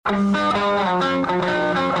This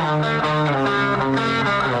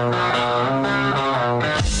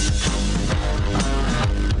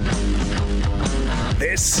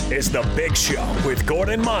is The Big Show with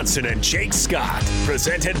Gordon Monson and Jake Scott,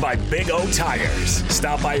 presented by Big O Tires.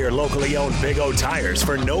 Stop by your locally owned Big O Tires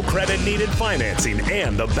for no credit needed financing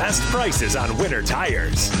and the best prices on winter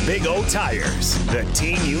tires. Big O Tires, the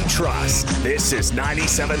team you trust. This is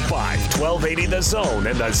 97.5, 1280 The Zone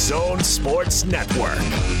and The Zone Sports Network.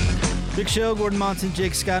 Big Show, Gordon Monson,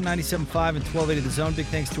 Jake Scott, 97.5 and 1280 The Zone. Big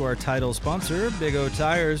thanks to our title sponsor, Big O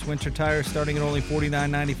Tires. Winter tires starting at only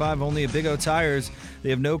 $49.95, only at Big O Tires. They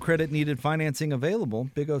have no credit needed financing available.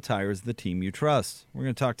 Big O Tires, the team you trust. We're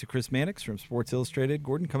going to talk to Chris Mannix from Sports Illustrated.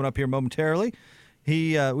 Gordon, coming up here momentarily.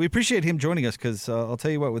 We appreciate him joining us because I'll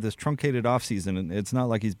tell you what, with this truncated offseason, it's not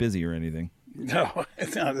like he's busy or anything. No,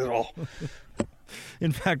 not at all.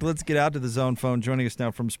 In fact, let's get out to the Zone phone. Joining us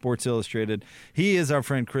now from Sports Illustrated, he is our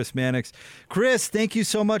friend Chris Mannix. Chris, thank you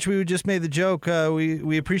so much. We just made the joke.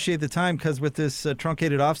 We appreciate the time because with this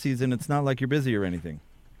truncated offseason, it's not like you're busy or anything.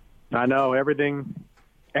 I know. Everything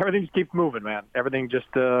just keeps moving, man. Everything just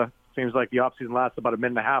seems like the offseason lasts about a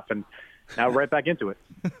minute and a half, and now right back into it.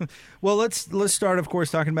 Well, let's start, of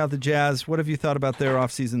course, talking about the Jazz. What have you thought about their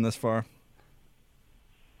offseason thus far?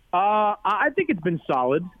 I think it's been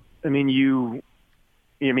solid. I mean, you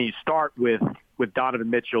start with Donovan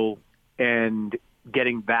Mitchell and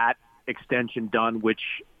getting that extension done, which,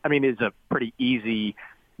 I mean, is a pretty easy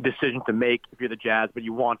decision to make if you're the Jazz, but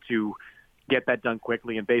you want to get that done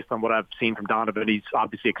quickly. And based on what I've seen from Donovan, he's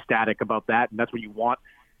obviously ecstatic about that, and that's what you want,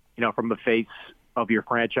 from the face of your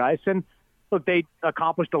franchise. And look, they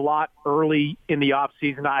accomplished a lot early in the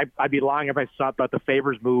offseason. I'd be lying if I thought that the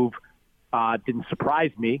Favors move didn't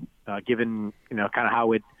surprise me, given, kind of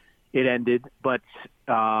how it ended. But,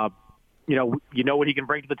 you know what he can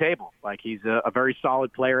bring to the table. Like, he's a very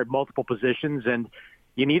solid player at multiple positions, and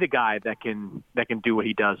you need a guy that can do what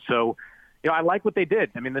he does. So, I like what they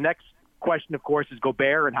did. I mean, the next question, of course, is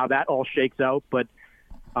Gobert and how that all shakes out. But,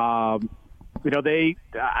 I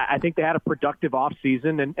think they had a productive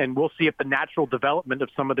offseason, and we'll see if the natural development of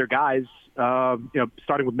some of their guys,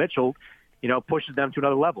 starting with Mitchell, pushes them to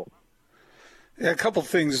another level. Yeah, a couple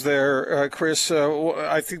things there, Chris.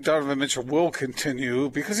 I think Donovan Mitchell will continue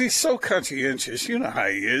because he's so conscientious. You know how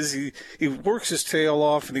he is. He works his tail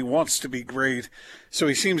off and he wants to be great. So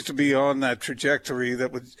he seems to be on that trajectory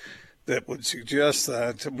that would suggest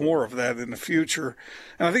that more of that in the future.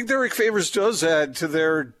 And I think Derek Favors does add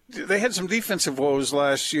to they had some defensive woes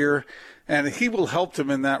last year, and he will help them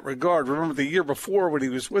in that regard. Remember the year before when he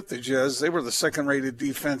was with the Jazz, they were the second-rated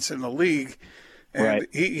defense in the league. And right.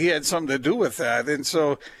 he had something to do with that. And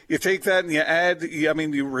so you take that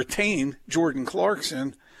and you retain Jordan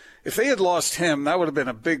Clarkson. If they had lost him, that would have been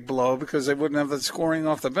a big blow because they wouldn't have that scoring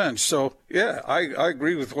off the bench. So, yeah, I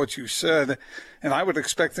agree with what you said. And I would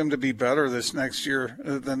expect them to be better this next year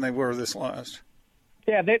than they were this last.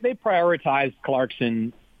 Yeah, they prioritized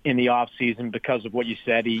Clarkson in the offseason because of what you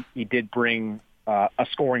said. He did bring a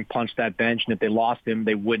scoring punch to that bench, and if they lost him,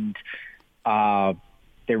 they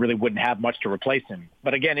really wouldn't have much to replace him.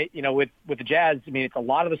 But again, with the Jazz, I mean, it's a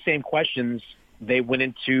lot of the same questions they went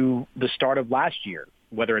into the start of last year,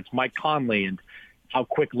 whether it's Mike Conley and how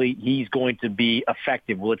quickly he's going to be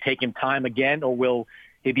effective. Will it take him time again, or will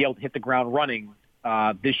he be able to hit the ground running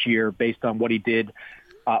this year based on what he did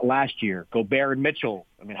last year? Gobert and Mitchell,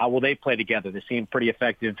 I mean, how will they play together? They seem pretty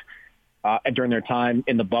effective during their time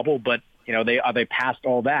in the bubble, but, are they past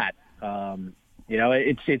all that?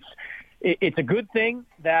 It's a good thing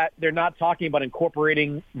that they're not talking about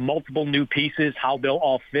incorporating multiple new pieces, how they'll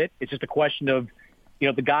all fit. It's just a question of,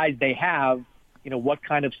 the guys they have, what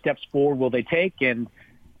kind of steps forward will they take, and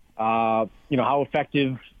how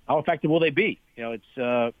effective will they be?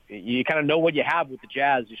 It's you kind of know what you have with the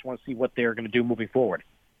Jazz. You just want to see what they're going to do moving forward.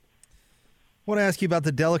 I want to ask you about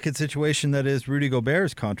the delicate situation that is Rudy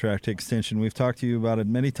Gobert's contract extension. We've talked to you about it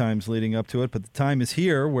many times leading up to it, but the time is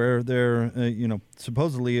here where they're,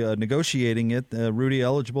 supposedly negotiating it. Rudy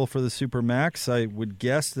eligible for the Supermax. I would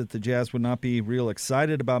guess that the Jazz would not be real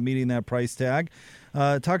excited about meeting that price tag.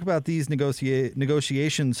 Talk about these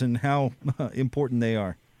negotiations and how important they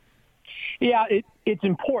are. Yeah, it's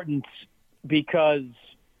important because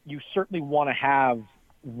you certainly want to have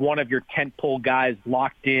one of your tentpole guys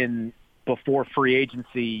locked in before free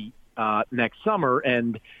agency next summer.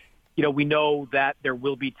 And, we know that there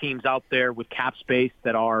will be teams out there with cap space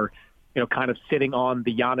that are, kind of sitting on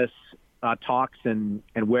the Giannis talks and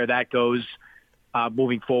where that goes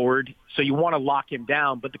moving forward. So you want to lock him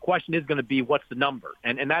down. But the question is going to be, what's the number?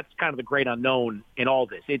 And that's kind of the great unknown in all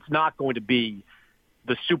this. It's not going to be,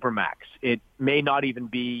 the supermax. It may not even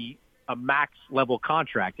be a max level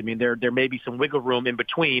contract. I mean, there may be some wiggle room in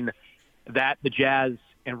between that the Jazz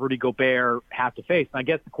and Rudy Gobert have to face. And I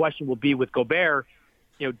guess the question will be with Gobert,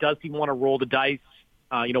 does he want to roll the dice,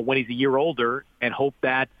 when he's a year older and hope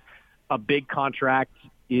that a big contract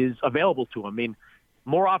is available to him? I mean,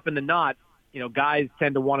 more often than not, guys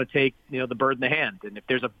tend to want to take, the bird in the hand. And if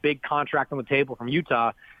there's a big contract on the table from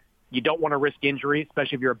Utah, you don't want to risk injury,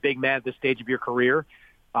 especially if you're a big man at this stage of your career.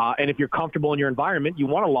 And if you're comfortable in your environment, you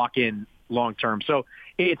want to lock in long term. So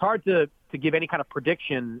it's hard to give any kind of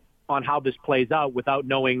prediction on how this plays out without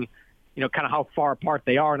knowing, kind of how far apart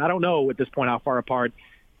they are. And I don't know at this point how far apart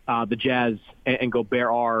the Jazz and Gobert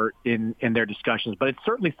are in their discussions. But it's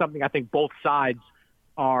certainly something I think both sides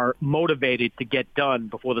are motivated to get done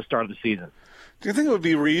before the start of the season. Do you think it would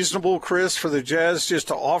be reasonable, Chris, for the Jazz just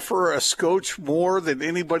to offer a scotch more than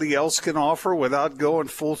anybody else can offer without going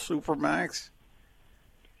full supermax?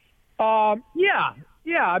 Yeah.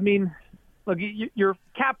 I mean, look, your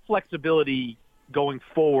cap flexibility going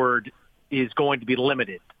forward is going to be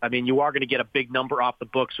limited. I mean, you are going to get a big number off the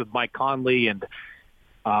books with Mike Conley, and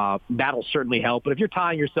that'll certainly help. But if you're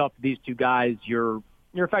tying yourself to these two guys, you're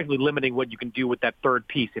effectively limiting what you can do with that third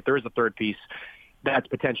piece, if there is a third piece that's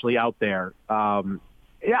potentially out there.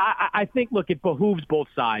 I think, look, it behooves both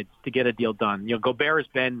sides to get a deal done. Gobert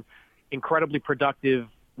has been incredibly productive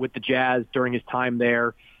with the Jazz during his time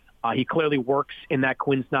there. He clearly works in that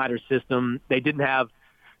Quinn Snyder system. They didn't have,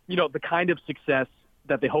 the kind of success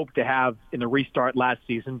that they hoped to have in the restart last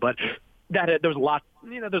season, but there was a lot,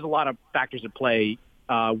 there's a lot of factors at play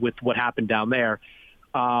with what happened down there.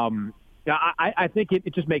 I think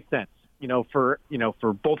it just makes sense, for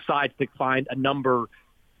both sides to find a number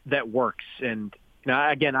that works. And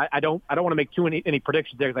again, I don't want to make any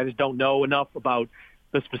predictions there because I just don't know enough about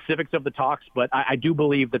the specifics of the talks. But I do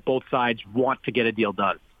believe that both sides want to get a deal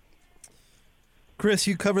done. Chris,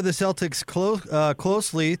 you cover the Celtics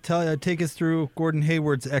closely. Take us through Gordon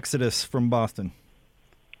Hayward's exodus from Boston.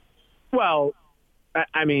 Well,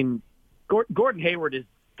 I mean, Gordon Hayward is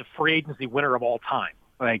the free agency winner of all time.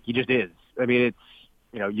 Like, he just is. I mean, it's,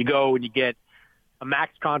 you go and you get a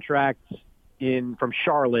max contract from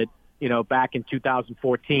Charlotte, back in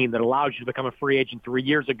 2014 that allows you to become a free agent 3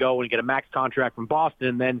 years ago and you get a max contract from Boston.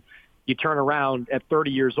 And then you turn around at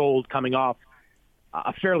 30 years old coming off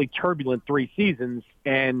a fairly turbulent 3 seasons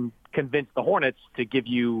and convince the Hornets to give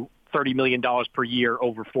you $30 million per year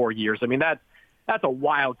over 4 years. I mean, that's a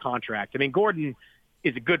wild contract. I mean, Gordon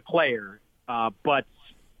is a good player, but,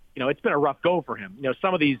 it's been a rough go for him.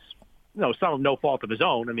 Some of these, some of no fault of his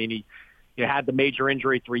own. I mean, he had the major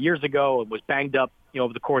injury 3 years ago and was banged up,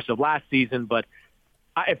 over the course of last season. But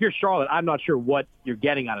if you're Charlotte, I'm not sure what you're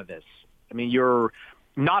getting out of this. I mean, you're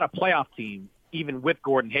not a playoff team, even with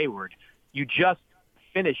Gordon Hayward. You just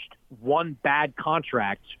finished one bad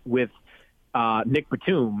contract with Nick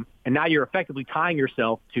Batum, and now you're effectively tying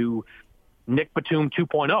yourself to Nick Batum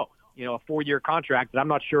 2.0, a 4-year contract that I'm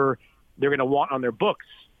not sure they're going to want on their books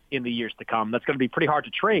in the years to come. That's going to be pretty hard to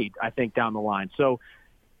trade, I think, down the line. So,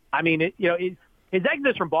 I mean, his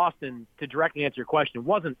exodus from Boston, to directly answer your question,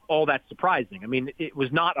 wasn't all that surprising. I mean, it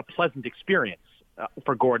was not a pleasant experience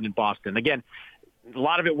for Gordon in Boston. Again, a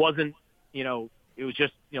lot of it wasn't, it was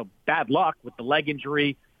just, bad luck with the leg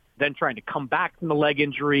injury, then trying to come back from the leg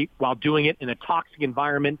injury while doing it in a toxic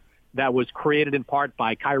environment that was created in part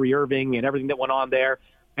by Kyrie Irving and everything that went on there.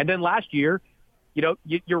 And then last year,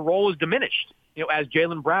 your role is diminished, as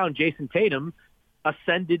Jaylen Brown, Jason Tatum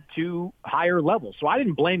ascended to higher levels. So I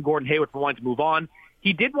didn't blame Gordon Hayward for wanting to move on.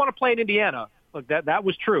 He did want to play in Indiana. Look, that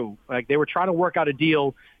was true. Like, they were trying to work out a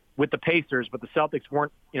deal with the Pacers, but the Celtics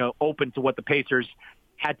weren't, open to what the Pacers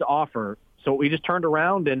had to offer. So we just turned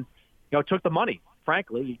around and, took the money.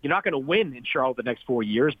 Frankly, you're not going to win in Charlotte the next 4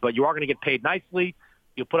 years, but you are going to get paid nicely.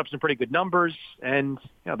 You'll put up some pretty good numbers, and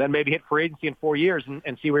then maybe hit free agency in 4 years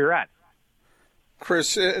and see where you're at.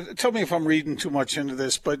 Chris, tell me if I'm reading too much into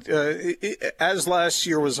this, but as last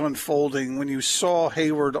year was unfolding, when you saw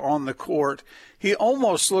Hayward on the court, he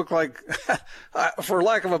almost looked like, for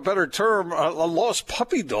lack of a better term, a lost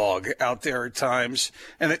puppy dog out there at times.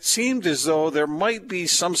 And it seemed as though there might be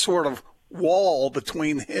some sort of wall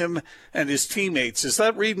between him and his teammates. Is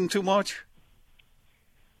that reading too much?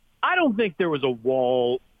 I don't think there was a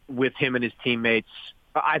wall with him and his teammates.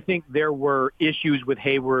 I think there were issues with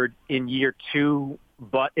Hayward in year 2,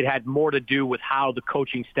 but it had more to do with how the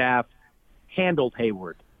coaching staff handled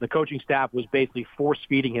Hayward. The coaching staff was basically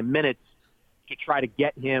force-feeding him minutes to try to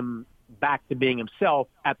get him back to being himself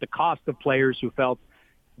at the cost of players who felt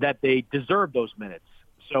that they deserved those minutes.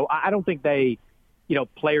 So I don't think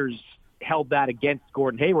players held that against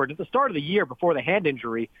Gordon Hayward. At the start of the year, before the hand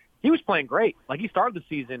injury, he was playing great. Like, he started the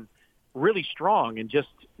season really strong, and just,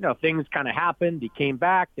 things kind of happened. He came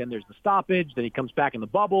back, then there's the stoppage, then he comes back in the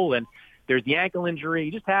bubble, and there's the ankle injury.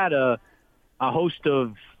 He just had a host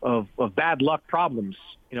of bad luck problems,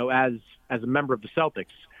 as a member of the Celtics.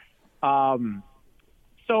 I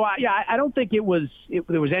don't think there was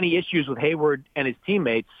any issues with Hayward and his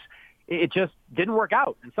teammates. It just didn't work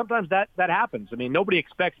out. And sometimes that happens. I mean, nobody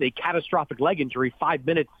expects a catastrophic leg injury 5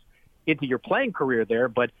 minutes into your playing career there,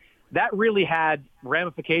 but that really had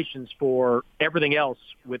ramifications for everything else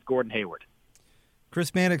with Gordon Hayward.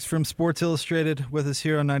 Chris Mannix from Sports Illustrated with us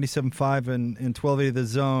here on 97.5 and 1280 The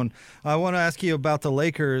Zone. I want to ask you about the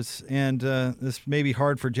Lakers, and this may be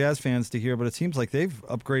hard for Jazz fans to hear, but it seems like they've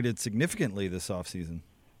upgraded significantly this offseason.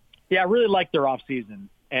 Yeah, I really like their offseason,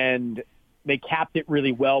 and they capped it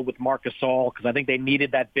really well with Marc Gasol because I think they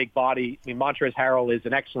needed that big body. I mean, Montrezl Harrell is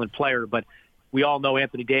an excellent player, but we all know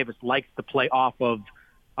Anthony Davis likes to play off of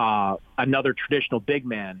another traditional big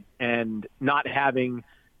man, and not having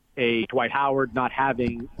a Dwight Howard, not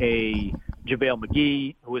having a JaVale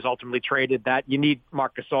McGee, who was ultimately traded, that you need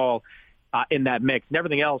Marc Gasol in that mix. And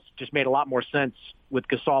everything else just made a lot more sense with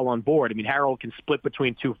Gasol on board. I mean, Harrell can split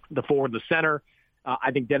between the four and the center.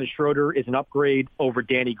 I think Dennis Schroeder is an upgrade over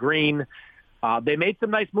Danny Green. They made some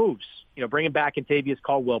nice moves, bringing back Kentavious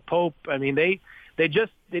Caldwell-Pope. I mean, they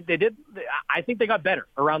did. I think they got better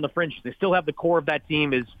around the fringes. They still have the core of that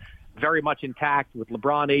team is very much intact with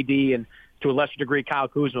LeBron, AD, and to a lesser degree Kyle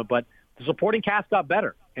Kuzma. But the supporting cast got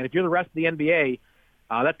better. And if you're the rest of the NBA,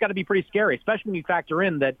 that's got to be pretty scary, especially when you factor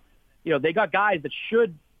in that, they got guys that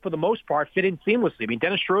should, for the most part, fit in seamlessly. I mean,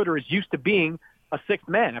 Dennis Schroeder is used to being a sixth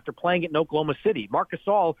man after playing in Oklahoma City. Marc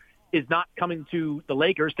Gasol is not coming to the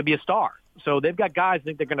Lakers to be a star. So they've got guys I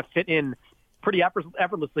think they're going to fit in pretty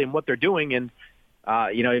effortlessly in what they're doing. And,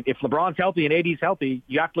 if LeBron's healthy and AD's healthy,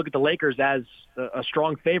 you have to look at the Lakers as a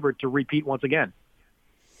strong favorite to repeat once again.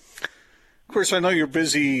 Of course, I know you're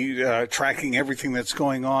busy tracking everything that's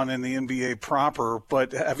going on in the NBA proper,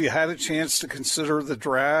 but have you had a chance to consider the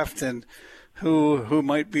draft and who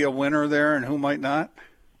might be a winner there and who might not?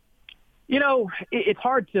 It's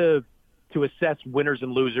hard to assess winners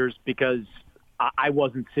and losers because I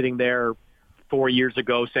wasn't sitting there 4 years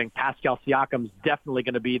ago saying Pascal Siakam's definitely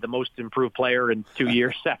going to be the most improved player in 2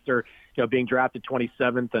 years after being drafted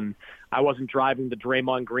 27th, and I wasn't driving the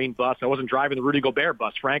Draymond Green bus. I wasn't driving the Rudy Gobert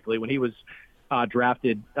bus, frankly, when he was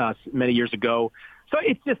drafted many years ago. So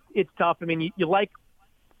it's tough. I mean, you like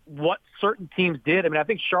what certain teams did. I mean, I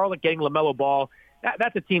think Charlotte getting LaMelo Ball,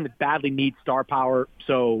 that's a team that badly needs star power,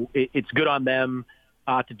 so it's good on them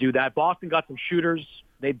to do that. Boston got some shooters.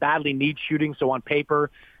 They badly need shooting, so on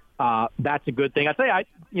paper, that's a good thing. I tell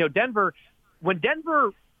you, Denver, when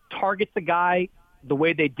Denver targets a guy the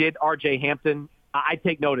way they did R.J. Hampton, I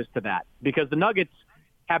take notice to that because the Nuggets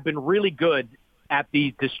have been really good at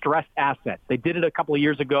these distressed assets. They did it a couple of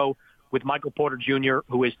years ago with Michael Porter Jr.,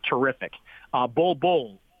 who is terrific.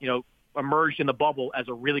 Bol, emerged in the bubble as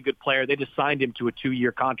a really good player. They just signed him to a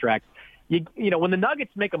 2-year contract. When the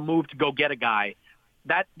Nuggets make a move to go get a guy,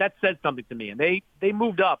 that says something to me. And they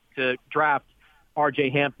moved up to draft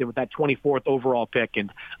R.J. Hampton with that 24th overall pick.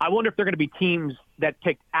 And I wonder if there are going to be teams that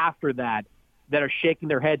picked after that are shaking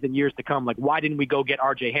their heads in years to come. Like, why didn't we go get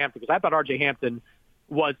R.J. Hampton? Because I thought R.J. Hampton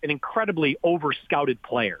was an incredibly over-scouted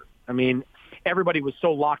player. I mean, everybody was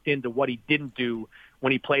so locked into what he didn't do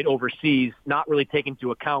when he played overseas, not really taking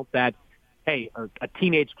into account that, hey, a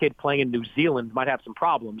teenage kid playing in New Zealand might have some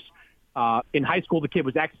problems. In high school, the kid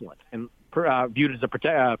was excellent and viewed as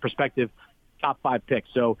a prospective top 5 pick.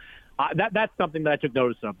 So that's something that I took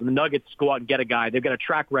notice of. When the Nuggets go out and get a guy, they've got a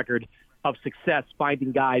track record of success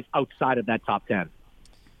finding guys outside of that top 10.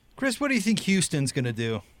 Chris, what do you think Houston's going to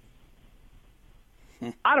do?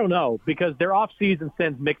 I don't know, because their offseason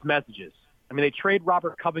sends mixed messages. I mean, they trade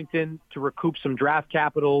Robert Covington to recoup some draft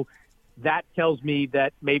capital. That tells me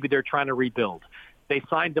that maybe they're trying to rebuild. They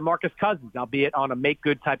signed DeMarcus Cousins, albeit on a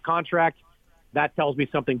make-good type contract. That tells me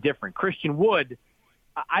something different. Christian Wood,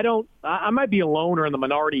 I might be alone or in the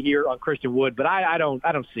minority here on Christian Wood, but I don't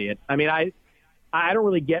see it. I mean, I don't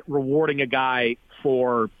really get rewarding a guy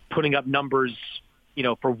for putting up numbers,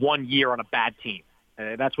 for 1 year on a bad team.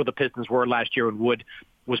 That's what the Pistons were last year when Wood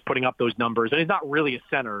was putting up those numbers. And he's not really a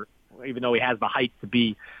center, even though he has the height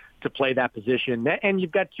to play that position. And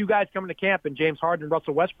you've got two guys coming to camp in James Harden and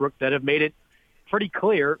Russell Westbrook that have made it pretty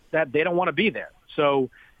clear that they don't want to be there. So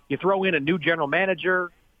you throw in a new general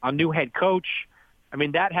manager, a new head coach. I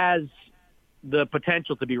mean, that has the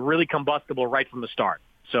potential to be really combustible right from the start.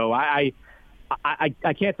 So I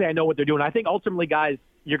can't say I know what they're doing. I think ultimately, guys,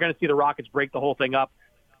 you're going to see the Rockets break the whole thing up.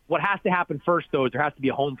 What has to happen first, though, is there has to be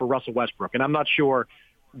a home for Russell Westbrook, and I'm not sure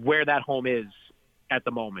where that home is at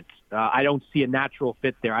the moment. I don't see a natural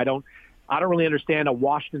fit there. I don't really understand a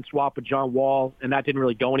Washington swap with John Wall, and that didn't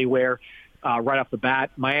really go anywhere right off the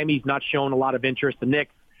bat. Miami's not shown a lot of interest. The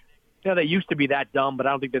Knicks, they used to be that dumb, but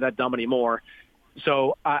I don't think they're that dumb anymore.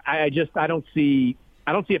 So I don't see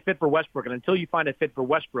a fit for Westbrook, and until you find a fit for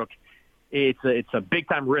Westbrook, it's a big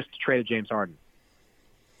time risk to trade James Harden.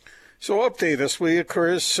 So update us, will you,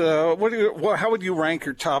 Chris? How would you rank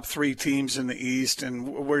your top three teams in the East,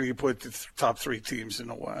 and where do you put the top three teams in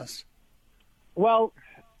the West? Well,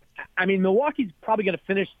 I mean, Milwaukee's probably going to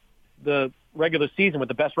finish the regular season with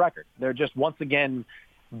the best record. They're just once again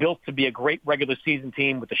built to be a great regular season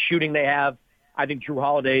team with the shooting they have. I think Drew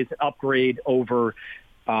Holiday's an upgrade over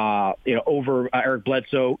Eric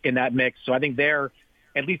Bledsoe in that mix. So I think they're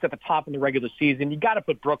at least at the top in the regular season. You got to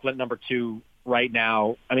put Brooklyn at number 2 right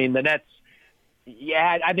now. I mean, the Nets,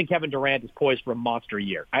 I think Kevin Durant is poised for a monster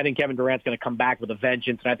year. I think Kevin Durant's going to come back with a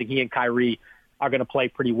vengeance, and I think he and Kyrie are going to play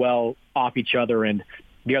pretty well off each other, and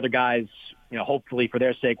the other guys, hopefully for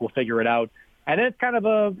their sake, will figure it out. And then it's kind of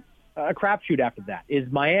a crapshoot after that.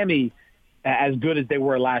 Is Miami as good as they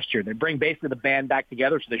were last year? They bring basically the band back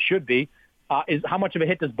together, so they should be. Is how much of a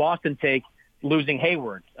hit does Boston take losing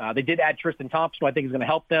Hayward? They did add Tristan Thompson, who I think is going to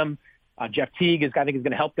help them. Jeff Teague is going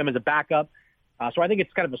to help them as a backup. So I think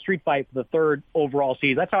it's kind of a street fight for the third overall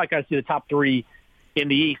seed. That's how I kind of see the top three in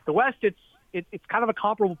the East. The West, it's kind of a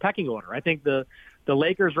comparable pecking order. I think the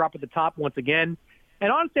Lakers are up at the top once again.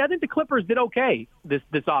 And honestly, I think the Clippers did okay this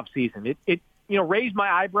offseason. It raised my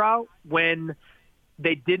eyebrow when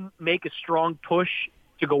they didn't make a strong push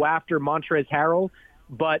to go after Montrezl Harrell.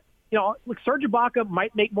 But, look, Serge Ibaka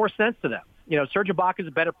might make more sense to them. Serge Ibaka is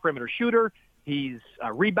a better perimeter shooter. He's a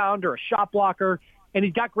rebounder, a shot blocker, and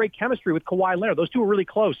he's got great chemistry with Kawhi Leonard. Those two were really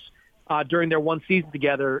close during their one season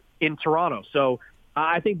together in Toronto. So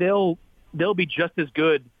I think they'll be just as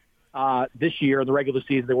good this year in the regular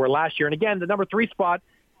season they were last year. And again, the number 3 spot,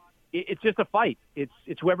 it's just a fight. It's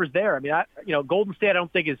whoever's there. I mean, Golden State I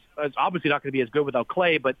don't think is obviously not going to be as good without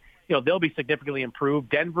Clay, but they'll be significantly improved.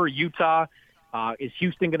 Denver, Utah, is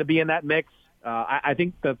Houston going to be in that mix? I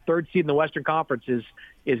think the third seed in the Western Conference is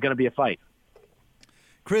going to be a fight.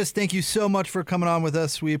 Chris, thank you so much for coming on with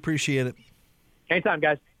us. We appreciate it. Anytime,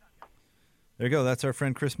 guys. There you go. That's our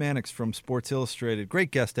friend Chris Mannix from Sports Illustrated.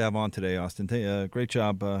 Great guest to have on today, Austin. Great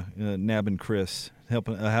job nabbing Chris,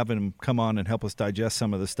 having him come on and help us digest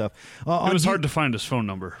some of this stuff. It was hard to find his phone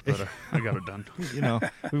number, but I got it done.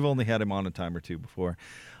 We've only had him on a time or two before.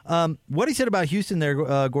 What he said about Houston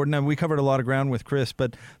there, Gordon, and we covered a lot of ground with Chris,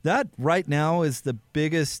 but that right now is the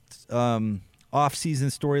biggest off-season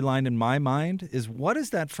storyline in my mind is what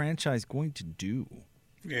is that franchise going to do?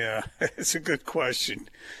 Yeah, it's a good question,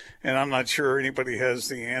 and I'm not sure anybody has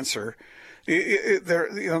the answer.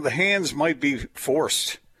 The hands might be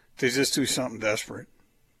forced to just do something desperate.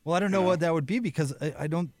 Well, I don't know what that would be because I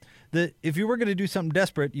don't. If you were going to do something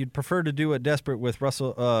desperate, you'd prefer to do it desperate with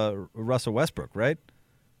Russell Westbrook, right?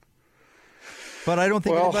 But I don't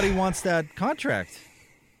think anybody wants that contract.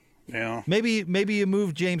 Yeah. Maybe you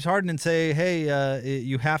move James Harden and say, hey,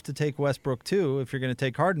 you have to take Westbrook too if you're going to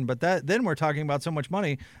take Harden. But then we're talking about so much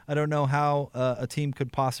money. I don't know how a team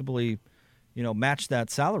could possibly, match that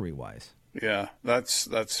salary wise. Yeah, that's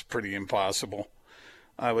pretty impossible,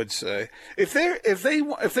 I would say. If they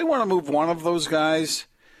want to move one of those guys,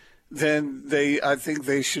 then I think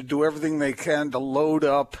they should do everything they can to load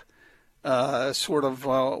up sort of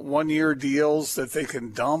 1-year deals that they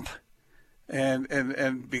can dump.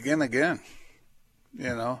 And begin again,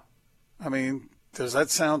 I mean, does that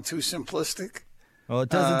sound too simplistic? Well, it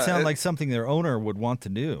doesn't sound like something their owner would want to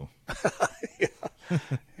do.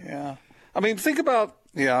 Yeah. I mean, think about,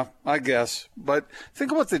 I guess, but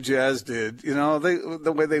think of what the Jazz did.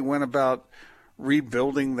 The way they went about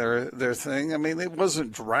rebuilding their thing. I mean, it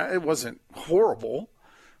wasn't horrible,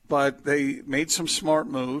 but they made some smart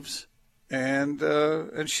moves and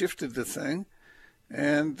shifted the thing.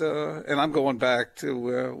 And I'm going back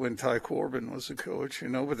to when Ty Corbin was a coach,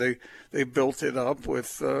 but they built it up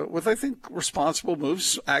with I think responsible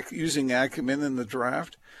moves, using acumen in the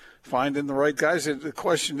draft, finding the right guys. The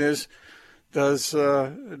question is, does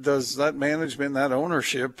that management, that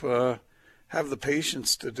ownership, have the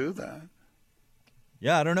patience to do that?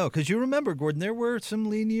 Yeah, I don't know, because you remember, Gordon, there were some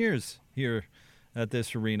lean years here at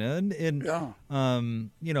this arena, and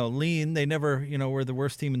lean. They never, were the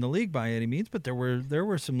worst team in the league by any means, but there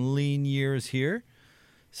were some lean years here.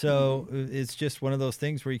 So it's just one of those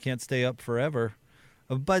things where you can't stay up forever.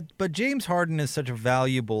 But James Harden is such a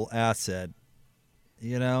valuable asset.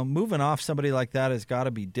 Moving off somebody like that has got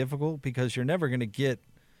to be difficult because you're never going to get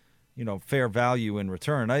fair value in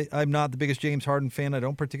return. I'm not the biggest James Harden fan. I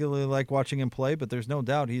don't particularly like watching him play, but there's no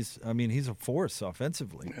doubt he's a force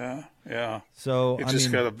offensively. Yeah. So you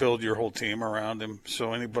just got to build your whole team around him.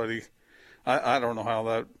 So anybody, I don't know how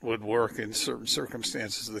that would work in certain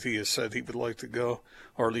circumstances that he has said he would like to go,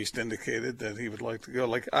 or at least indicated that he would like to go.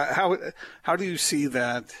 Like how do you see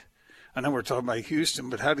that? I know we're talking about Houston,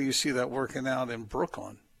 but how do you see that working out in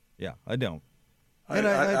Brooklyn? Yeah, I don't. I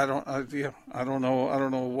don't know. I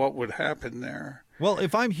don't know what would happen there. Well,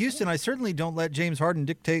 if I'm Houston, I certainly don't let James Harden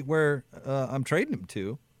dictate where I'm trading him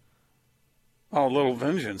to. Oh, a little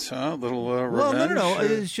vengeance, huh? A little revenge? Well, no.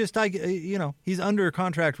 It's just he's under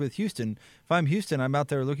contract with Houston. If I'm Houston, I'm out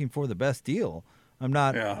there looking for the best deal. I'm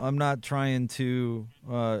not. Yeah. I'm not trying to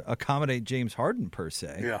accommodate James Harden per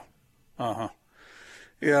se. Yeah.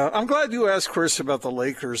 Yeah, I'm glad you asked Chris about the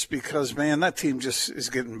Lakers because, man, that team just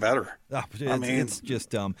is getting better. It's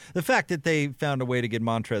just dumb. The fact that they found a way to get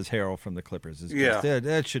Montrezl Harrell from the Clippers is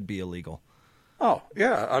that should be illegal. Oh,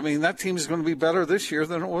 yeah. I mean, that team is going to be better this year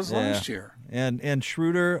than it was last year. And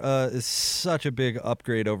Schroeder is such a big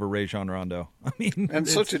upgrade over Rajon Rondo. And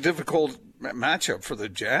such a difficult matchup for the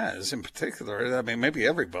Jazz in particular. I mean, maybe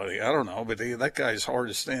everybody. I don't know, but that guy's hard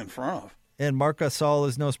to stay in front of. And Marc Gasol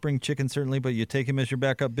is no spring chicken, certainly, but you take him as your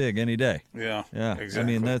backup big any day. Yeah, I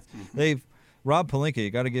exactly. mean, Rob Pelinka, you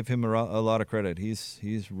got to give him a lot of credit. He's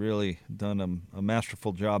really done a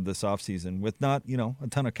masterful job this offseason with not, a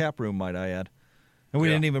ton of cap room, might I add. And we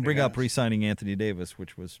didn't even bring up re-signing Anthony Davis,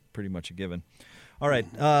 which was pretty much a given. All right,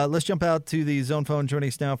 let's jump out to the zone phone. Joining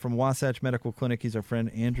us now from Wasatch Medical Clinic, he's our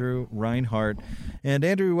friend Andrew Reinhardt. And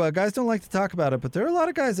Andrew, guys don't like to talk about it, but there are a lot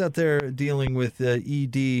of guys out there dealing with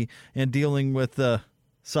ED and dealing with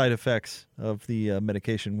side effects of the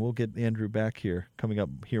medication. We'll get Andrew back here, coming up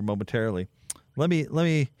here momentarily. Let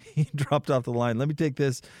me he dropped off the line. Let me take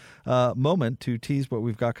this moment to tease what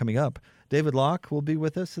we've got coming up. David Locke will be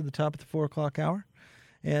with us at the top of the 4 o'clock hour.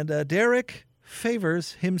 And Derek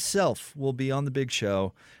Favors himself will be on the big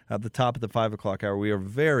show at the top of the 5 o'clock hour. We are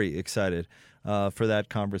very excited for that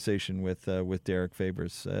conversation with Derek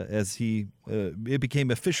Favors as it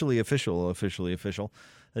became officially official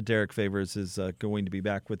that Derek Favors is going to be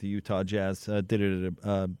back with the Utah Jazz. Did it at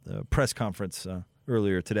a press conference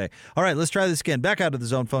earlier today. All right, let's try this again. Back out of the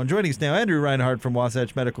zone phone. Joining us now, Andrew Reinhardt from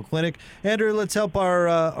Wasatch Medical Clinic. Andrew, let's help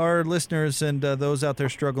our listeners and those out there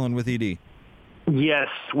struggling with ED. Yes,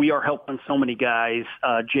 we are helping so many guys,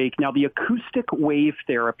 Jake. Now, the acoustic wave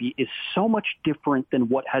therapy is so much different than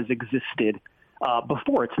what has existed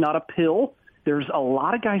before. It's not a pill. There's a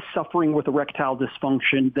lot of guys suffering with erectile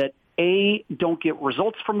dysfunction that, A, don't get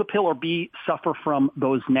results from the pill, or B, suffer from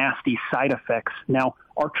those nasty side effects. Now,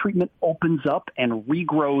 our treatment opens up and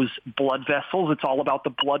regrows blood vessels. It's all about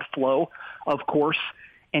the blood flow, of course.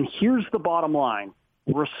 And here's the bottom line.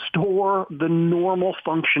 Restore the normal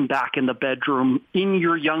function back in the bedroom in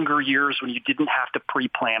your younger years when you didn't have to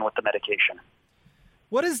pre-plan with the medication.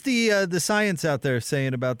 What is the science out there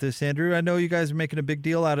saying about this, Andrew? I know you guys are making a big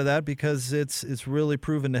deal out of that because it's really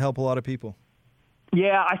proven to help a lot of people.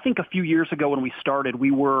 Yeah, I think a few years ago when we started, we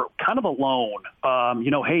were kind of alone.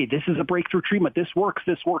 Hey, this is a breakthrough treatment. This works.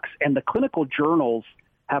 And the clinical journals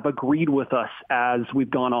have agreed with us as we've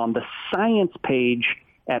gone on. The science page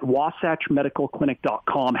at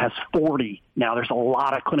wasatchmedicalclinic.com has 40. Now, there's a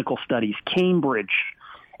lot of clinical studies, Cambridge,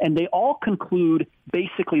 and they all conclude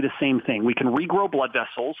basically the same thing. We can regrow blood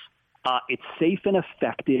vessels. It's safe and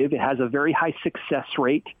effective. It has a very high success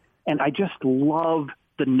rate, and I just love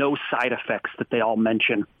the no side effects that they all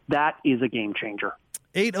mention. That is a game changer.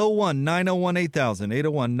 801-901-8000.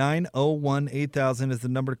 801-901-8000 is the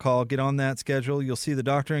number to call. Get on that schedule. You'll see the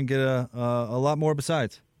doctor and get a lot more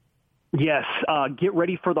besides. Yes, get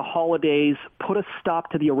ready for the holidays. Put a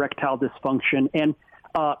stop to the erectile dysfunction. And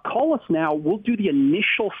call us now. We'll do the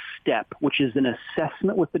initial step, which is an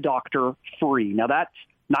assessment with the doctor free. Now, that's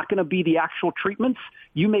not going to be the actual treatments.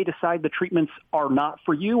 You may decide the treatments are not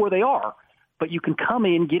for you, or they are. But you can come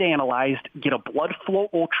in, get analyzed, get a blood flow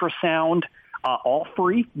ultrasound, all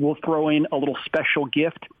free. We'll throw in a little special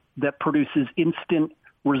gift that produces instant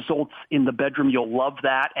results in the bedroom. You'll love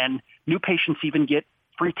that. And new patients even get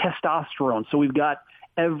free testosterone. So we've got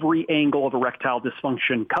every angle of erectile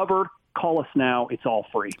dysfunction covered. Call us now. It's all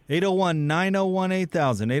free.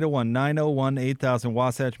 801-901-8000. 801-901-8000.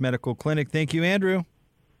 Wasatch Medical Clinic. Thank you, Andrew.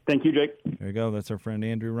 Thank you, Jake. There you go. That's our friend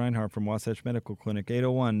Andrew Reinhardt from Wasatch Medical Clinic.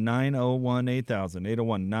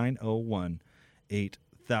 801-901-8000.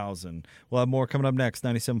 801-901-8000. We'll have more coming up next.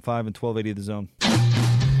 97.5 and 1280 The Zone.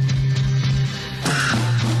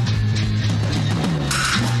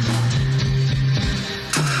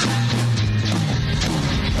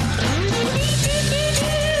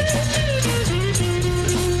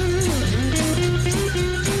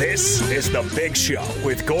 The Big Show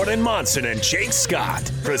with Gordon Monson and Jake Scott.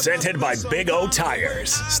 Presented by Big O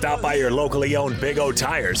Tires. Stop by your locally owned Big O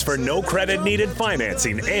Tires for no credit needed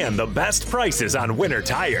financing and the best prices on winter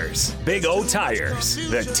tires. Big O Tires,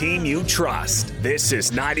 the team you trust. This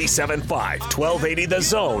is 97.5, 1280 The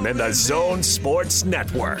Zone and the Zone Sports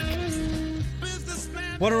Network.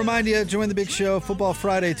 Want to remind you, join the Big Show. Football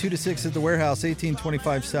Friday, 2 to 6 at the Warehouse,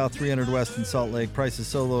 1825 South, 300 West in Salt Lake. Price is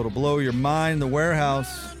so low to blow your mind. The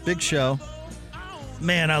Warehouse, Big Show.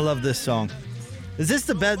 Man, I love this song. Is this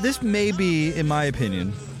the best? This may be, in my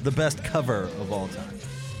opinion, the best cover of all time.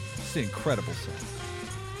 It's an incredible song.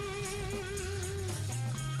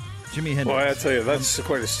 Jimi Hendrix. Well, I tell you, that's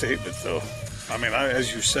quite a statement, though. I mean,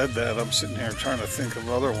 as you said that, I'm sitting here trying to think of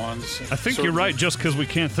other ones. I think you're right, just because we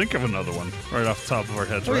can't think of another one right off the top of our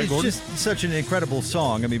heads, right, It's Gordon? just such an incredible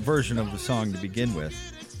song. I mean, version of the song to begin with.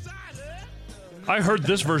 I heard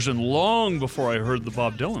this version long before I heard the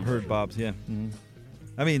Bob Dylan. Heard Bob's, yeah. Mm-hmm.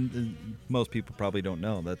 I mean, most people probably don't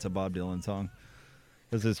know that's a Bob Dylan song.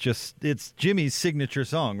 Because it's Jimmy's signature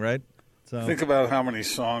song, right? So think about how many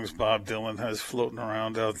songs Bob Dylan has floating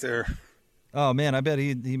around out there. Oh, man, I bet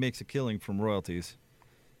he makes a killing from royalties.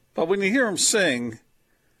 But when you hear him sing,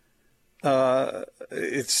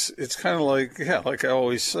 it's kind of like, like I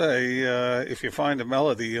always say, if you find a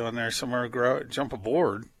melody on there somewhere, jump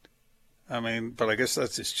aboard. I mean, but I guess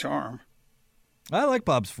that's his charm. I like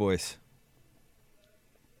Bob's voice.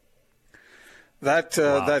 That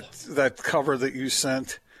cover that you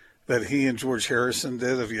sent, that he and George Harrison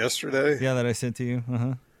did of Yesterday. Yeah, that I sent to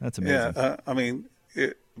you. That's amazing. Yeah, I mean,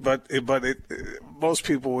 most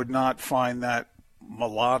people would not find that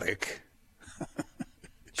melodic.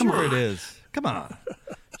 Sure it is. Come on.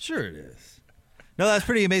 Sure it is. No, that's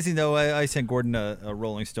pretty amazing, though. I sent Gordon a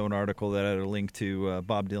Rolling Stone article that had a link to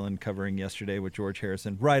Bob Dylan covering Yesterday with George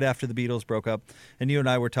Harrison right after the Beatles broke up. And you and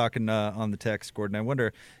I were talking on the text, Gordon. I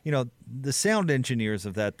wonder, the sound engineers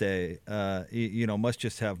of that day, must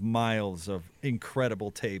just have miles of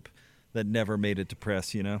incredible tape that never made it to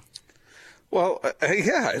press, Well,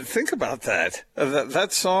 think about that.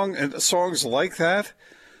 That song and songs like that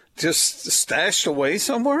just stashed away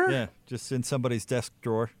somewhere? Yeah, just in somebody's desk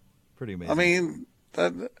drawer. Pretty amazing. I mean,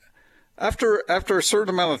 after a certain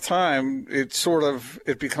amount of time,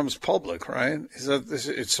 it becomes public, right?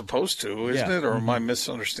 It's supposed to, isn't it? Or am I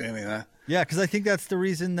misunderstanding that? Yeah, because I think that's the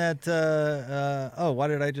reason that, why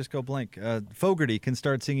did I just go blank? Fogerty can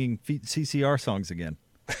start singing CCR songs again.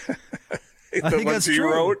 I think that's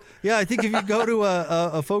true. Wrote? Yeah, I think if you go to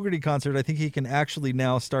a Fogerty concert, I think he can actually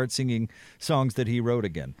now start singing songs that he wrote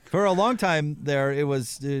again. For a long time there, it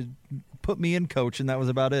was Put Me In, Coach, and that was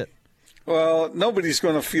about it. Well, nobody's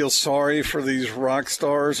going to feel sorry for these rock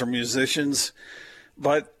stars or musicians,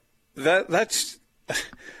 but that's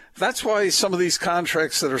why some of these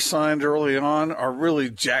contracts that are signed early on are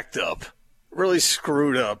really jacked up, really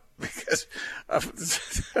screwed up, because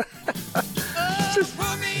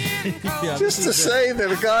just to say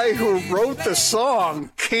that a guy who wrote the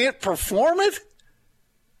song can't perform it,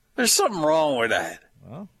 there's something wrong with that.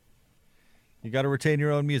 Well, you got to retain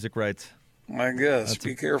your own music rights. I guess.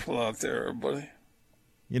 Be careful out there, everybody.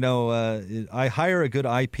 I hire a good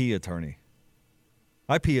IP attorney.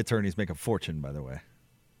 IP attorneys make a fortune, by the way.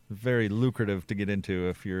 Very lucrative to get into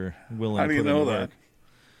if you're willing to put in the work. How do you know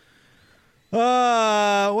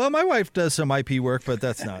that? Well, my wife does some IP work, but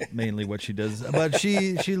that's not mainly what she does. But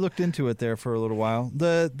she looked into it there for a little while.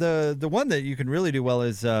 The one that you can really do well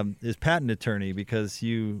is patent attorney, because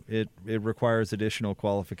it requires additional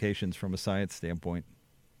qualifications from a science standpoint.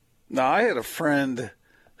 Now, I had a friend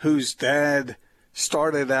whose dad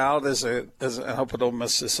started out as I hope I don't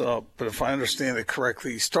mess this up, but if I understand it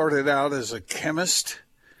correctly, he started out as a chemist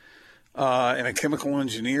and a chemical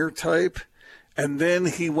engineer type. And then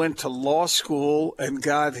he went to law school and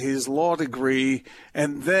got his law degree.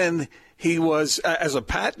 And then he was as a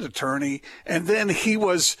patent attorney. And then he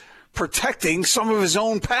was protecting some of his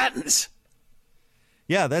own patents.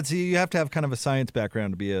 Yeah, you have to have kind of a science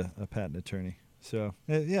background to be a patent attorney. So,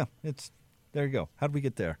 there you go. How did we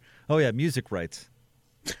get there? Oh, yeah, music rights.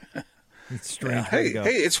 It's strange. Hey,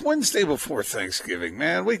 it's Wednesday before Thanksgiving,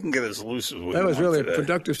 man. We can get as loose as we want. That was really today. A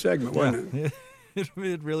productive segment, wasn't it?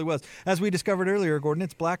 It really was. As we discovered earlier, Gordon,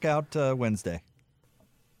 it's Blackout Wednesday.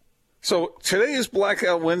 So today is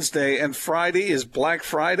Blackout Wednesday, and Friday is Black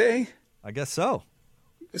Friday? I guess so.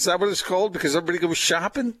 Is that what it's called? Because everybody goes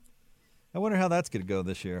shopping? I wonder how that's going to go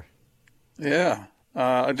this year. Yeah.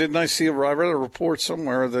 Didn't I see I read a report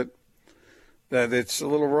somewhere that it's a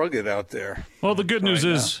little rugged out there? Well, the good news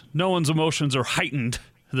is no one's emotions are heightened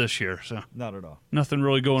this year. So not at all. Nothing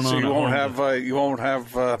really going on. So you won't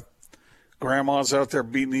have grandmas out there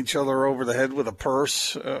beating each other over the head with a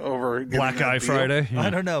purse over Black Eye Friday. Yeah. I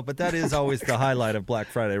don't know, but that is always the highlight of Black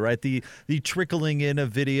Friday, right? The trickling in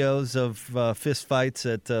of videos of fist fights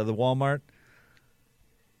at the Walmart.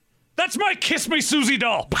 That's my Kiss Me Susie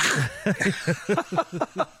doll.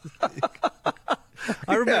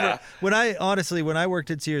 I remember when I worked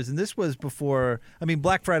at Sears, and this was before,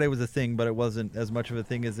 Black Friday was a thing, but it wasn't as much of a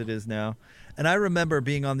thing as it is now. And I remember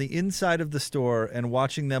being on the inside of the store and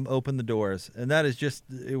watching them open the doors. And that is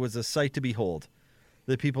it was a sight to behold.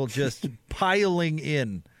 The people just piling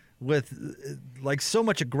in with like so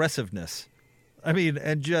much aggressiveness.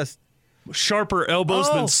 And just sharper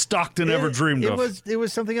elbows than Stockton ever dreamed of. It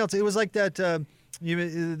was something else. It was like that,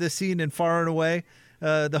 the scene in Far and Away,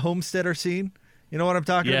 the homesteader scene. You know what I'm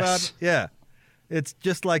talking about? Yeah. It's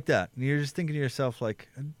just like that. And you're just thinking to yourself, like,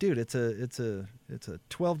 dude, it's a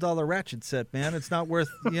 $12 ratchet set, man. It's not worth,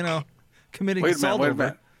 committing assault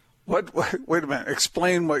over. Wait a minute.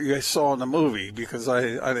 Explain what you guys saw in the movie, because I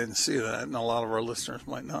didn't see that, and a lot of our listeners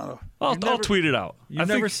might not have. I'll tweet it out. You've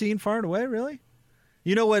never seen Far and Away, really?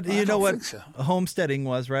 You know what? So. Homesteading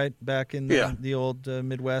was, right, back in the old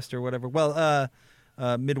Midwest or whatever. Well,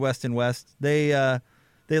 Midwest and West. They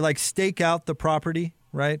like stake out the property.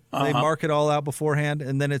 Right? Uh-huh. They mark it all out beforehand,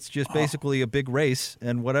 and then it's just basically a big race,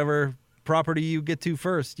 and whatever property you get to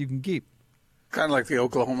first, you can keep. Kind of like the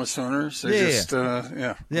Oklahoma Sooners. It's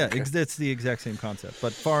Okay. the exact same concept.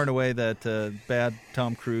 But Far and Away, that bad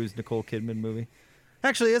Tom Cruise, Nicole Kidman movie.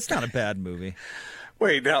 Actually, it's not a bad movie.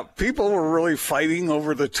 Wait, now, people were really fighting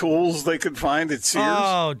over the tools they could find at Sears?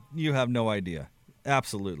 Oh, you have no idea.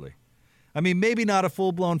 Absolutely. Maybe not a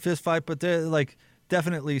full-blown fist fight, but they're like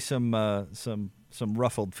definitely some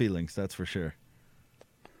ruffled feelings, that's for sure.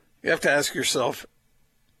 You have to ask yourself,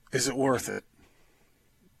 is it worth it?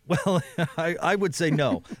 Well, I would say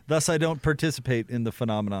no. Thus, I don't participate in the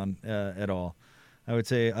phenomenon at all. I would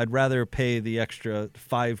say I'd rather pay the extra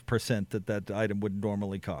 5% that item would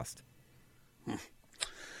normally cost.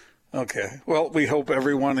 Okay. Well, we hope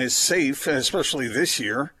everyone is safe, especially this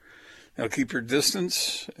year. Keep your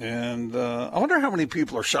distance. And I wonder how many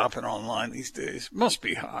people are shopping online these days. Must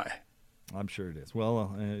be high. I'm sure it is.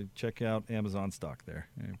 Well, check out Amazon stock there.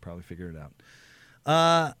 You'll probably figure it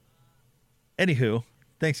out. Anywho,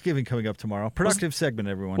 Thanksgiving coming up tomorrow. Productive segment,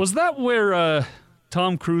 everyone. Was that where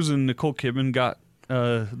Tom Cruise and Nicole Kidman got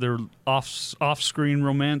their off-screen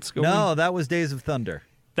romance going? No, that was Days of Thunder.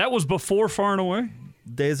 That was before Far and Away?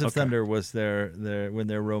 Days of Thunder was when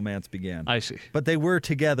their romance began. I see. But they were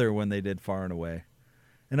together when they did Far and Away.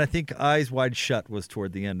 And I think Eyes Wide Shut was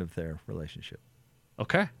toward the end of their relationship.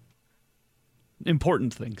 Okay.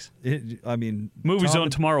 Important things. Movie Zone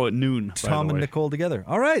tomorrow at noon. Tom and Nicole together.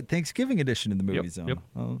 All right, Thanksgiving edition of the Movie Zone. Yep.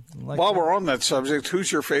 While we're on that subject,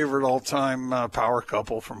 who's your favorite all-time power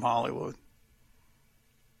couple from Hollywood?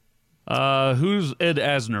 Who's Ed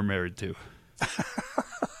Asner married to?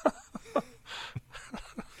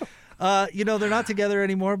 They're not together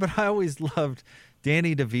anymore, but I always loved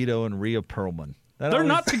Danny DeVito and Rhea Perlman. They're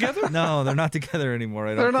not together? No, they're not together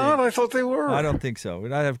anymore. They're not? I thought they were. I don't think so.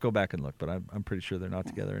 I'd have to go back and look, but I'm pretty sure they're not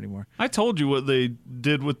together anymore. I told you what they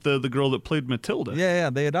did with the girl that played Matilda.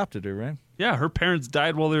 Yeah, they adopted her, right? Yeah, her parents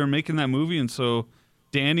died while they were making that movie, and so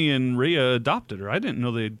Danny and Rhea adopted her. I didn't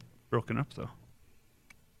know they'd broken up, though.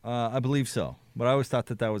 I believe so, but I always thought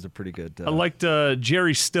that was a pretty good... I liked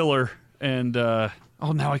Jerry Stiller and... now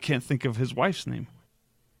I can't think of his wife's name.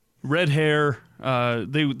 Red hair.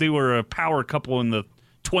 They were a power couple in the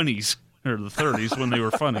 20s or the 30s when they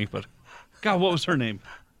were funny. But God, what was her name?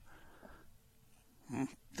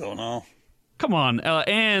 Don't know. Come on,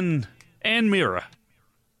 Ann Mira.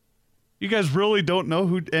 You guys really don't know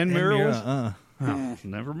who Ann Mira was? Oh,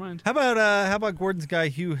 never mind. How about Gordon's guy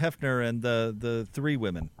Hugh Hefner and the three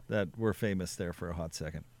women that were famous there for a hot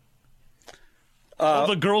second?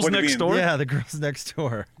 The girls next door? Yeah, the girls next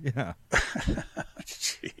door. Yeah.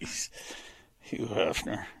 Jeez. Hugh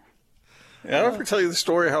Hefner. Did I ever tell you the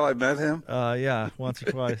story how I met him? Yeah, once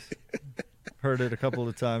or twice. Heard it a couple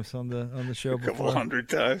of times on the show before. A couple hundred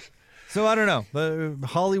times. So I don't know.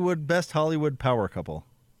 The best Hollywood power couple.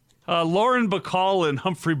 Lauren Bacall and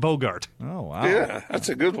Humphrey Bogart. Oh, wow. Yeah, that's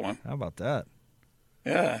a good one. How about that?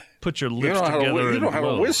 Yeah. Put your lips together. You know how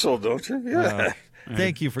to whistle, don't you? Yeah.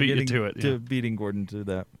 Thank you for beating Gordon to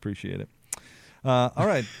that. Appreciate it. All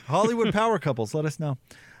right. Hollywood power couples. Let us know.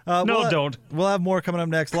 Don't. We'll have more coming up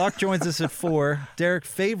next. Locke joins us at 4. Derek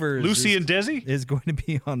Favors. Lucy and Desi? Is going to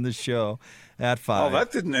be on the show at 5. Oh,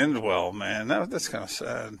 that didn't end well, man. That's kind of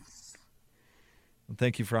sad. Well,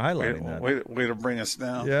 thank you for highlighting that. Way to bring us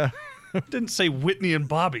down. Yeah. Didn't say Whitney and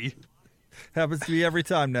Bobby. Happens to me every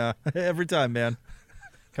time now. Every time, man.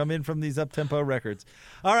 come in from these up-tempo records.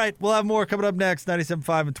 All right, we'll have more coming up next.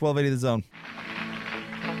 97.5 and 1280 The Zone.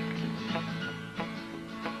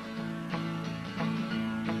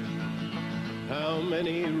 How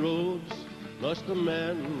many roads must a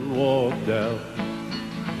man walk down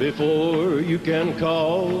before you can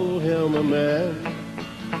call him a man?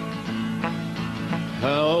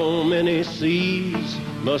 How many seas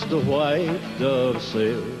must a white dove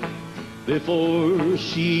sail before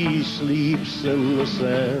she sleeps in the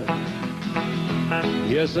sand?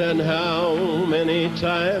 Yes, and how many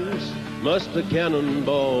times must the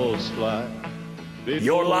cannonballs fly?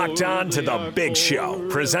 You're locked on to The Big Show,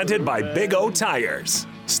 presented by Big O Tires.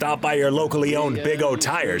 Stop by your locally owned Big O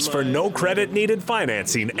Tires for no credit needed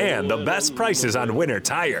financing and the best prices on winter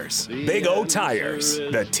tires. Big O Tires,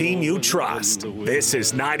 the team you trust. This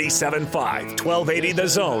is 97.5, 1280 The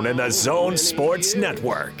Zone and the Zone Sports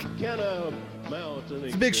Network.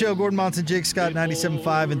 It's a Big Show. Gordon Monson, Jake Scott,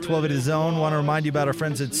 97.5 and 1280 The Zone. Want to remind you about our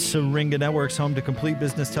friends at Syringa Networks, home to complete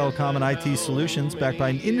business telecom and IT solutions, backed by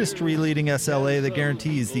an industry-leading SLA that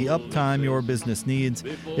guarantees the uptime your business needs.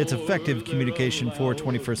 It's effective communication for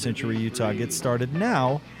 21st century Utah. Get started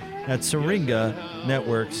now at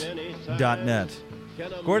syringanetworks.net.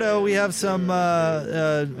 Gordo, we have some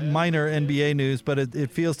minor NBA news, but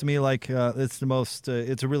it feels to me like it's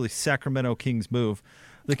a really Sacramento Kings move.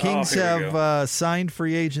 The Kings have signed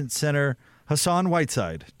free agent center Hassan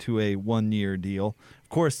Whiteside to a one-year deal. Of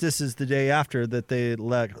course, this is the day after that they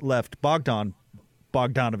left Bogdanovich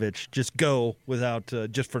just go without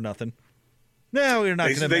just for nothing. No, we're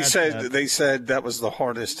not going to. They said that was the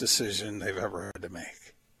hardest decision they've ever had to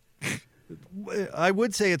make. I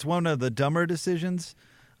would say it's one of the dumber decisions,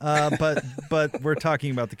 but we're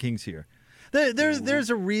talking about the Kings here. There's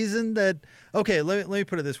a reason that, okay, let me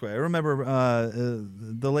put it this way. I remember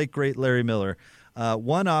the late, great Larry Miller,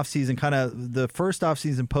 one offseason, kind of the first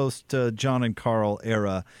offseason post John and Carl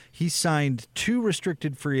era, he signed two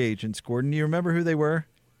restricted free agents. Gordon, do you remember who they were?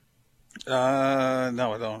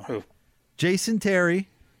 No, I don't. Who? Jason Terry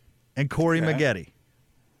and Corey Maggette.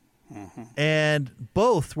 Mm-hmm. And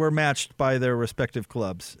both were matched by their respective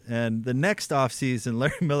clubs. And the next offseason,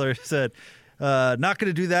 Larry Miller said, not going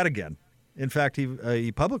to do that again. In fact,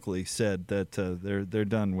 he publicly said that they're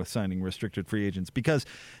done with signing restricted free agents because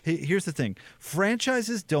here's the thing.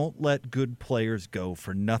 Franchises don't let good players go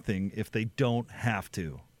for nothing if they don't have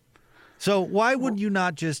to. So why would you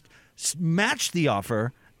not just match the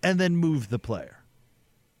offer and then move the player?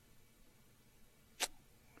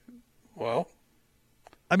 Well,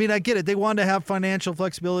 I mean, I get it. They wanted to have financial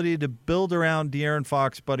flexibility to build around De'Aaron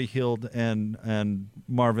Fox, Buddy Hield, and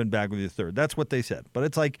Marvin Bagley III. That's what they said. But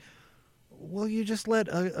it's like, well, you just let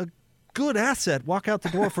a good asset walk out the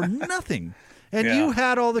door for nothing, and you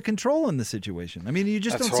had all the control in the situation. I mean, you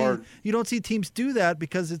just don't see teams do that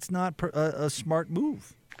because it's not a smart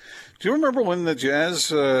move. Do you remember when the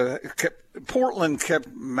Jazz Portland kept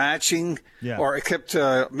matching or kept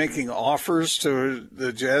making offers to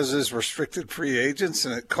the Jazz's restricted free agents,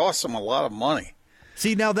 and it cost them a lot of money?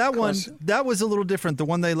 See, now that was a little different. The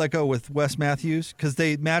one they let go with Wes Matthews, because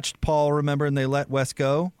they matched Paul, remember, and they let Wes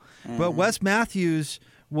go. Mm-hmm. But Wes Matthews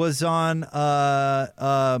was on he was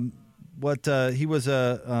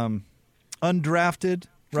undrafted,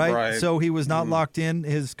 right? So he was not locked in.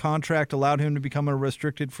 His contract allowed him to become a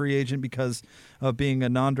restricted free agent because of being a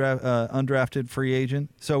undrafted free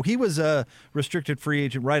agent. So he was a restricted free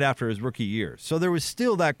agent right after his rookie year. So there was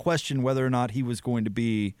still that question whether or not he was going to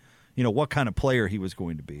be, what kind of player he was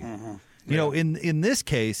going to be. Mm-hmm. In this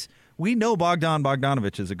case, we know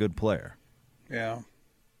Bogdanovich is a good player. Yeah.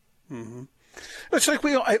 Mm-hmm. It's like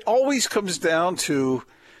it always comes down to,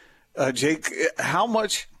 Jake, how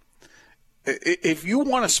much. If you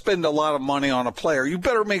want to spend a lot of money on a player, you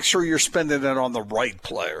better make sure you're spending it on the right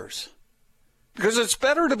players, because it's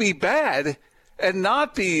better to be bad and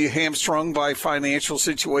not be hamstrung by financial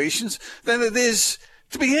situations than it is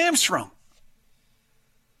to be hamstrung.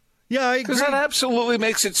 Yeah, I agree. Because that absolutely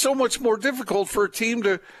makes it so much more difficult for a team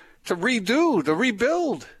to rebuild.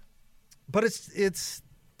 But it's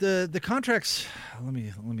the contracts. Let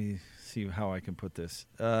me see how I can put this.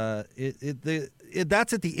 That's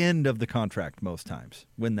at the end of the contract most times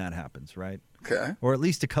when that happens, right? Okay. Or at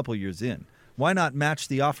least a couple years in. Why not match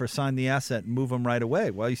the offer, sign the asset, and move them right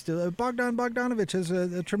away? While you still Bogdanovich has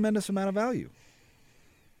a tremendous amount of value,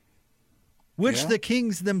 which the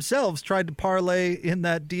Kings themselves tried to parlay in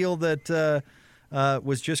that deal that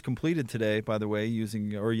was just completed today, by the way,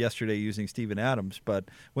 yesterday using Steven Adams. But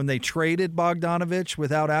when they traded Bogdanovich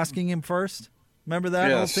without asking him first. Remember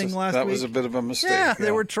that whole thing last week? That was a bit of a mistake. Yeah, they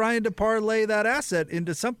were trying to parlay that asset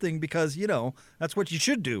into something because, that's what you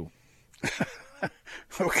should do.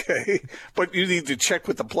 Okay, but you need to check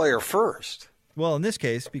with the player first. Well, in this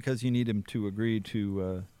case, because you need him to agree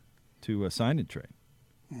to a sign and trade,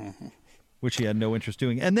 which he had no interest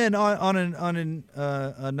doing. And then on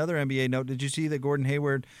another NBA note, did you see that Gordon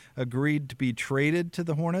Hayward agreed to be traded to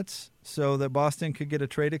the Hornets so that Boston could get a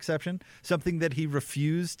trade exception, something that he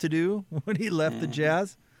refused to do when he left the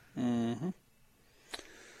Jazz? Mm-hmm.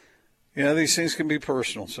 Yeah, these things can be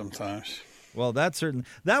personal sometimes. Well,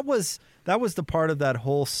 that was the part of that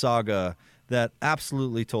whole saga that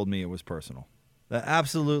absolutely told me it was personal. That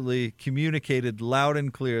absolutely communicated loud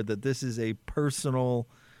and clear that this is a personal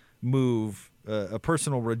move, a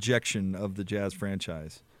personal rejection of the Jazz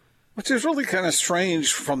franchise. Which is really kind of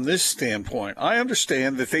strange from this standpoint. I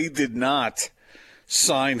understand that they did not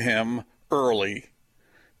sign him early,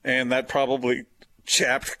 and that probably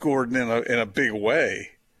chapped Gordon in a big way.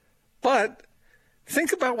 But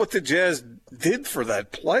think about what the Jazz did for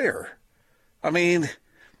that player. I mean,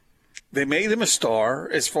 they made him a star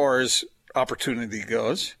as far as opportunity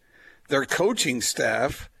goes. Their coaching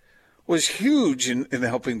staff was huge in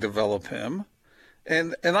helping develop him.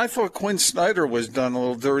 And I thought Quinn Snyder was done a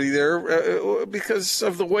little dirty there because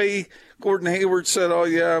of the way Gordon Hayward said, oh,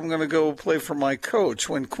 yeah, I'm going to go play for my coach,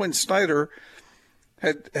 when Quinn Snyder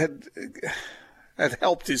had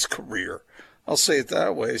helped his career. I'll say it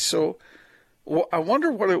that way. So I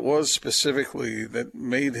wonder what it was specifically that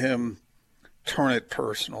made him turn it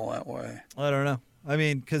personal that way. I don't know. I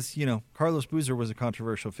mean, because, Carlos Boozer was a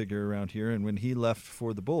controversial figure around here, and when he left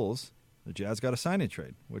for the Bulls, the Jazz got a sign-in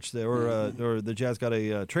trade, or the Jazz got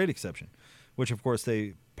a trade exception, which, of course,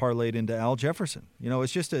 they parlayed into Al Jefferson.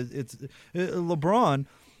 It's just LeBron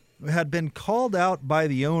had been called out by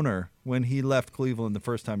the owner when he left Cleveland the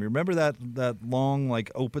first time. You remember that long,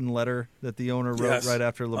 open letter that the owner wrote right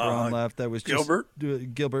after LeBron left? That was just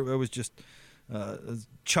Gilbert. It was just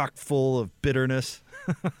chock full of bitterness.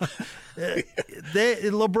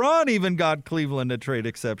 LeBron even got Cleveland a trade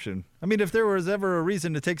exception. I mean, if there was ever a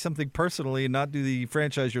reason to take something personally and not do the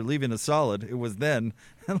franchise you're leaving a solid, it was then.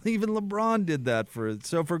 And even LeBron did that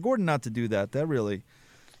so for Gordon not to do that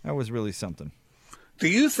was really something. Do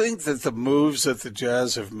you think that the moves that the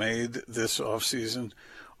Jazz have made this offseason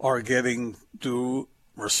are getting due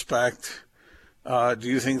respect? Do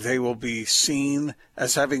you think they will be seen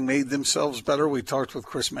as having made themselves better? We talked with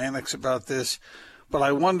Chris Mannix about this, but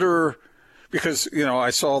I wonder, because I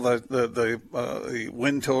saw the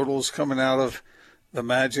win totals coming out of the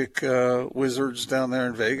Magic Wizards down there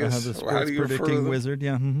in Vegas. The sports predicting wizard,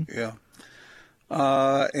 yeah, mm-hmm. Yeah.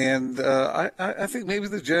 I think maybe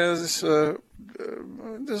the Jazz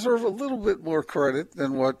deserve a little bit more credit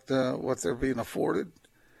than what they're being afforded.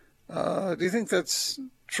 Do you think that's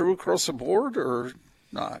true across the board or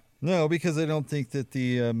not? No, because I don't think that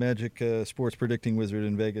the Magic sports predicting wizard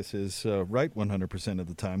in Vegas is right 100% of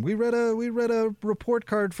the time. We read a report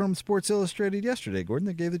card from Sports Illustrated yesterday, Gordon,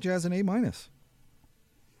 that gave the Jazz an A-.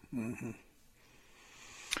 Mm-hmm.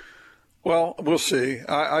 Well, we'll see.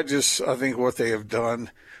 I think what they have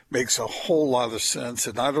done makes a whole lot of sense,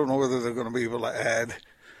 and I don't know whether they're going to be able to add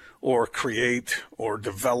or create or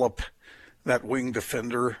develop that wing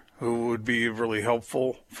defender who would be really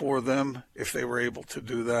helpful for them if they were able to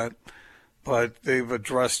do that. But they've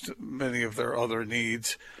addressed many of their other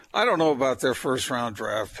needs. I don't know about their first-round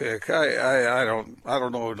draft pick. I don't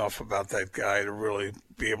know enough about that guy to really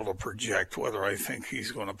be able to project whether I think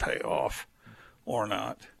he's going to pay off or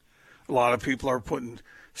not. A lot of people are putting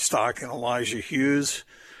stock in Elijah Hughes.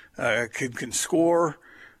 Kid can score.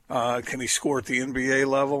 Can he score at the NBA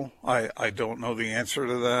level? I don't know the answer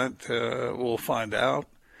to that. We'll find out.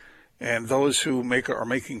 And those who are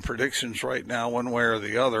making predictions right now, one way or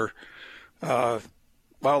the other,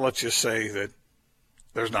 let's just say that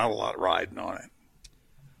there's not a lot riding on it.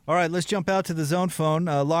 All right, let's jump out to the zone phone.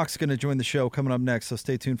 Locke's going to join the show coming up next, so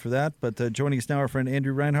stay tuned for that. But joining us now, our friend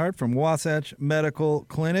Andrew Reinhardt from Wasatch Medical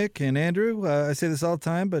Clinic. And Andrew, I say this all the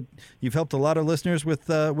time, but you've helped a lot of listeners with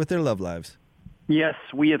their love lives. Yes,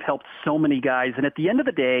 we have helped so many guys. And at the end of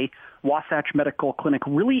the day, Wasatch Medical Clinic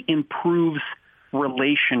really improves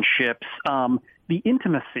relationships. The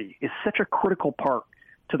intimacy is such a critical part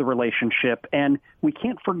to the relationship. And we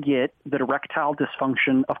can't forget that erectile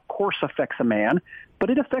dysfunction, of course, affects a man, but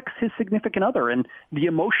it affects his significant other. And the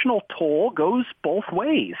emotional toll goes both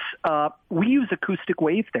ways. We use acoustic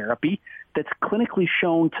wave therapy that's clinically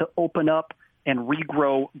shown to open up and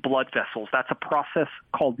regrow blood vessels. That's a process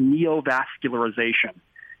called neovascularization.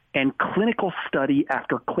 And clinical study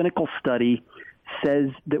after clinical study says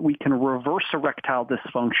that we can reverse erectile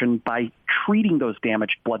dysfunction by treating those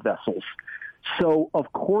damaged blood vessels. So,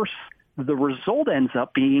 of course, the result ends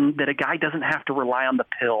up being that a guy doesn't have to rely on the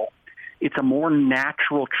pill. It's a more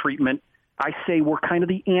natural treatment. I say we're kind of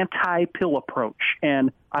the anti-pill approach,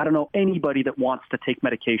 and I don't know anybody that wants to take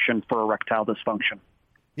medication for erectile dysfunction.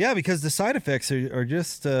 Yeah, because the side effects are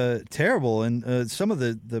just terrible, and some of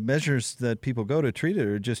the measures that people go to treat it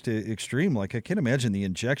are just extreme. Like, I can't imagine the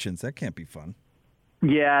injections. That can't be fun.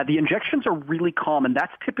 Yeah, the injections are really common.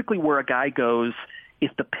 That's typically where a guy goes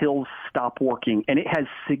if the pills stop working, and it has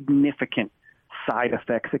significant side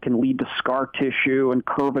effects. It can lead to scar tissue and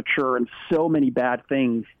curvature and so many bad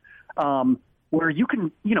things. Where you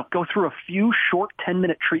can, go through a few short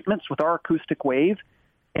 10-minute treatments with our acoustic wave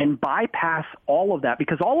and bypass all of that,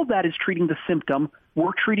 because all of that is treating the symptom.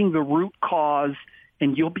 We're treating the root cause,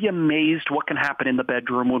 and you'll be amazed what can happen in the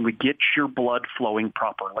bedroom when we get your blood flowing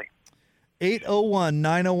properly.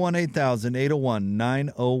 801-901-8000,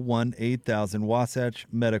 801-901-8000, Wasatch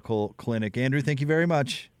Medical Clinic. Andrew, thank you very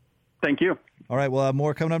much. Thank you. All right, we'll have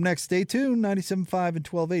more coming up next. Stay tuned, 97.5 and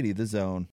 1280, The Zone.